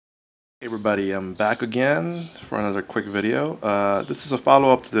Hey everybody, I'm back again for another quick video. This is a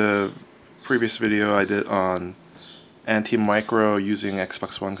follow-up to the previous video I did on AntiMicro using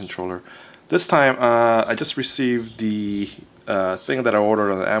Xbox One controller. This time I just received the thing that I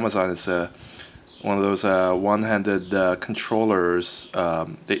ordered on Amazon. It's one of those one-handed controllers.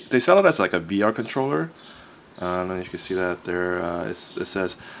 They sell it as like a VR controller. I don't know if you can see that there. It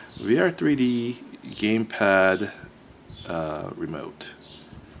says VR 3D Gamepad Remote.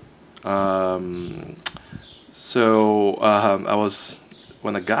 I was,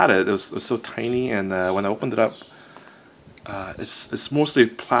 when I got it, it was so tiny, and when I opened it up, it's mostly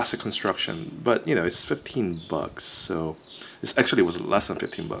plastic construction, but you know, it's 15 bucks, so it was less than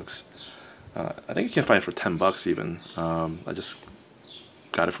 15 bucks. I think you can find it for 10 bucks even. I just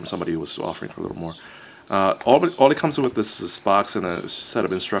got it from somebody who was offering for a little more. All it comes with is this box and a set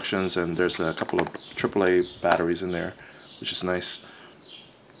of instructions, and there's a couple of AAA batteries in there, which is nice.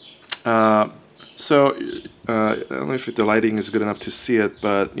 I don't know if the lighting is good enough to see it,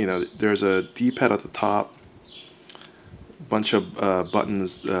 but you know, there's a D-pad at the top, a bunch of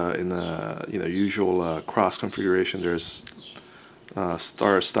buttons in the usual cross configuration. There's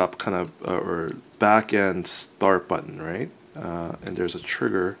start, stop, kind of or back and start button, right? And there's a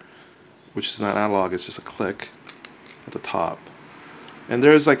trigger, which is not analog; it's just a click at the top. And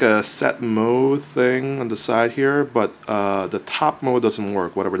there's like a set mode thing on the side here, but the top mode doesn't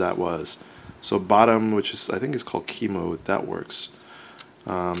work, whatever that was. So bottom, which is, I think it's called key mode, that works.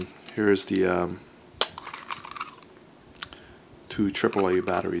 Here's the two AAA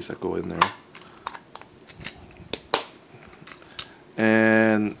batteries that go in there.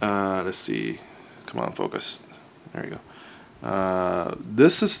 And let's see, come on, focus. There you go.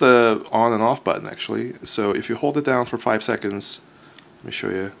 This is the on and off button actually. So if you hold it down for 5 seconds, let me show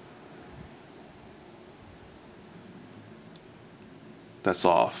you. That's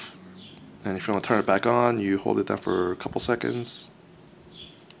off. And if you want to turn it back on, you hold it down for a couple seconds.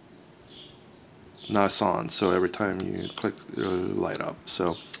 Now it's on, so every time you click, it'll light up.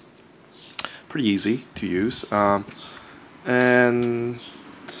 So pretty easy to use. And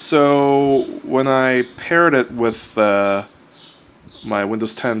so when I paired it with my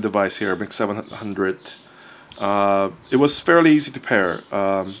Windows 10 device here, Miix 700, it was fairly easy to pair,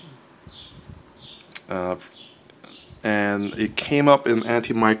 and it came up in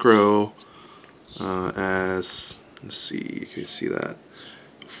AntiMicro as, let's see, you can see that,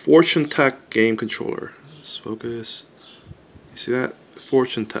 Fortune Tech game controller. Let's focus. You see that?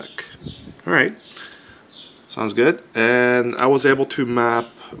 Fortune Tech. Alright, sounds good. And I was able to map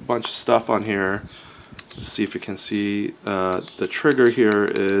a bunch of stuff on here. Let's see if you can see. The trigger here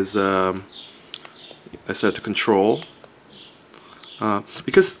is I set to control,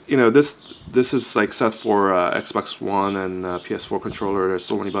 because you know this is like set for Xbox One and PS4 controller. There's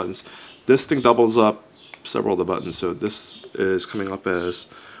so many buttons. This thing doubles up several of the buttons, so this is coming up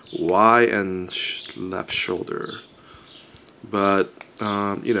as Y and left shoulder. But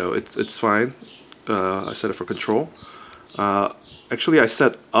you know, it's fine. I set it for control. Actually, I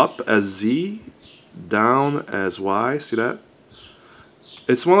set up as Z, down as Y. See that?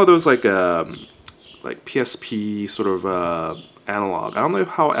 It's one of those like PSP sort of analog. I don't know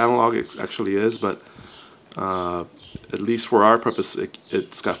how analog it actually is, but at least for our purpose,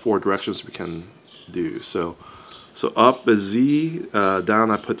 it's got 4 directions we can do. So up is Z,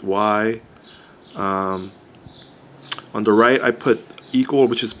 down I put Y. On the right I put equal,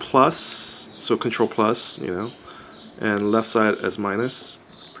 which is plus, so control plus, you know, and left side as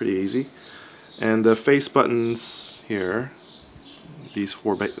minus. Pretty easy. And the face buttons here, these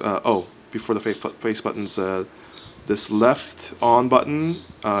 4 before the face buttons, this left on button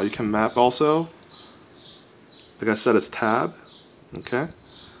you can map also, like I said, it's tab, okay,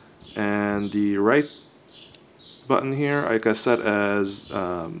 and the right button here like I set as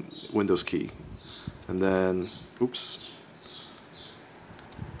Windows key, and then oops,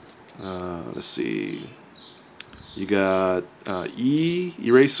 let's see, you got E,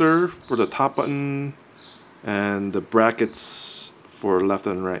 eraser for the top button, and the brackets for left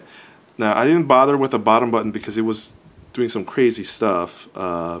and right. Now I didn't bother with the bottom button because it was doing some crazy stuff,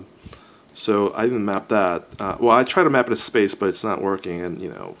 so I didn't map that. Well, I tried to map it as space, but it's not working. And you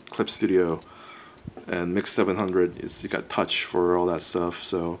know, Clip Studio and Miix 700, you got touch for all that stuff,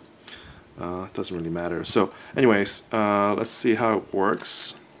 so it doesn't really matter. So anyways, let's see how it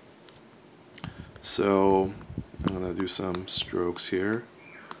works. So I'm gonna do some strokes here.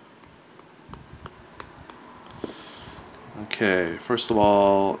 Okay, first of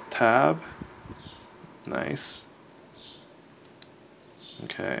all, tab, nice.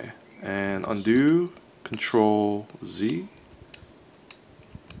 Okay, and undo, control Z.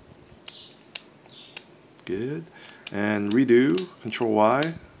 good. And redo, Control Y.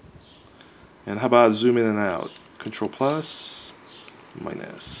 And how about zoom in and out? Control plus,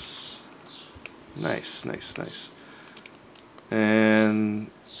 minus. Nice, nice, nice. And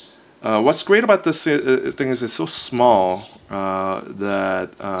what's great about this thing is it's so small that,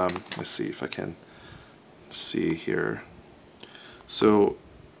 let's see if I can see here. So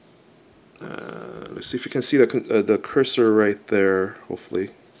let's see if you can see the cursor right there, hopefully.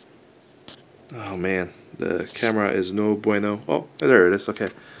 Oh man, the camera is no bueno. Oh, there it is, okay.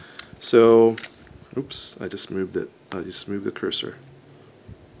 So, oops, I just moved it. I just moved the cursor.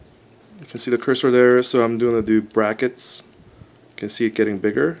 You can see the cursor there, so I'm going to do brackets. You can see it getting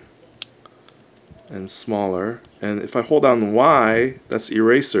bigger and smaller. And if I hold down Y, that's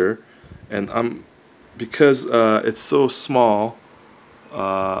eraser. And because it's so small,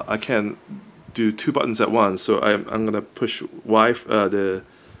 I can do 2 buttons at once. So I'm going to push Y,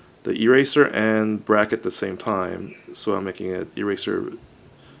 the eraser and bracket at the same time. So I'm making it eraser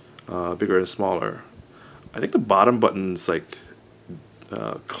bigger and smaller. I think the bottom button's like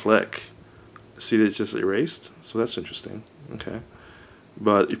click. See that it's just erased? So that's interesting. Okay.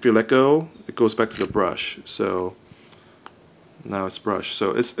 But if you let go, it goes back to the brush. So now it's brush.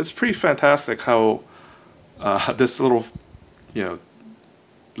 So it's pretty fantastic how this little, you know,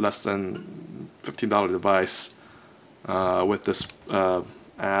 less than $15 device with this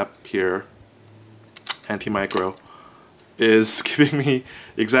app here, AntiMicro, is giving me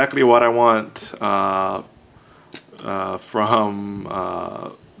exactly what I want from.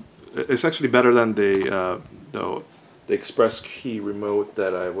 It's actually better than the Express Key remote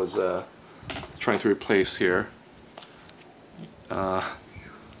that I was trying to replace here.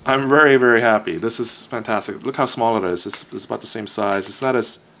 I'm very, very happy. This is fantastic. Look how small it is. It's about the same size. It's not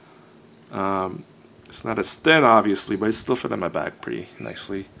as thin, obviously, but it still fit in my bag pretty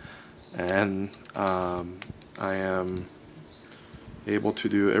nicely. And I am able to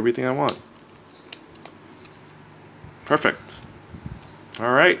do everything I want. Perfect.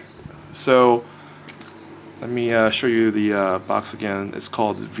 All right. So let me show you the box again. It's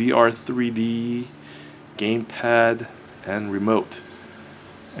called VR 3D Gamepad and Remote.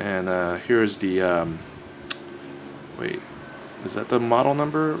 And here's the, wait, is that the model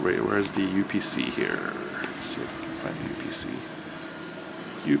number? Wait, where's the UPC here? Let's see if I can find the UPC.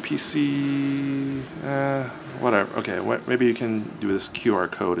 UPC, whatever. Okay, maybe you can do this QR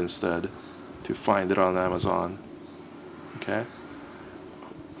code instead to find it on Amazon. Okay.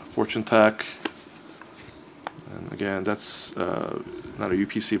 Fortune Tech. And again, that's not a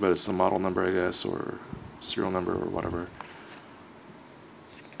UPC, but it's the model number, I guess, or serial number or whatever.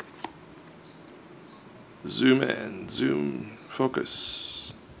 Zoom in, zoom,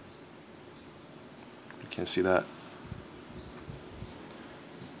 focus. You can't see that.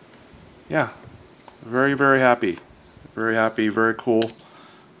 Yeah, very, very happy. Very happy, very cool.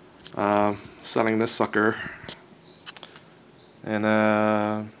 Selling this sucker. And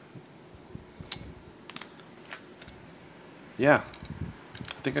yeah,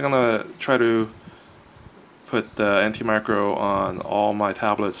 I think I'm gonna try to put the AntiMicro on all my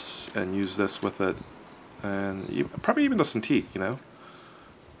tablets and use this with it, and probably even the Cintiq, you know,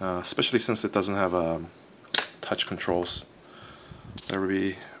 especially since it doesn't have touch controls. That would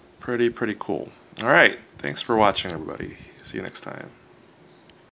be pretty cool. All right, thanks for watching, everybody. See you next time.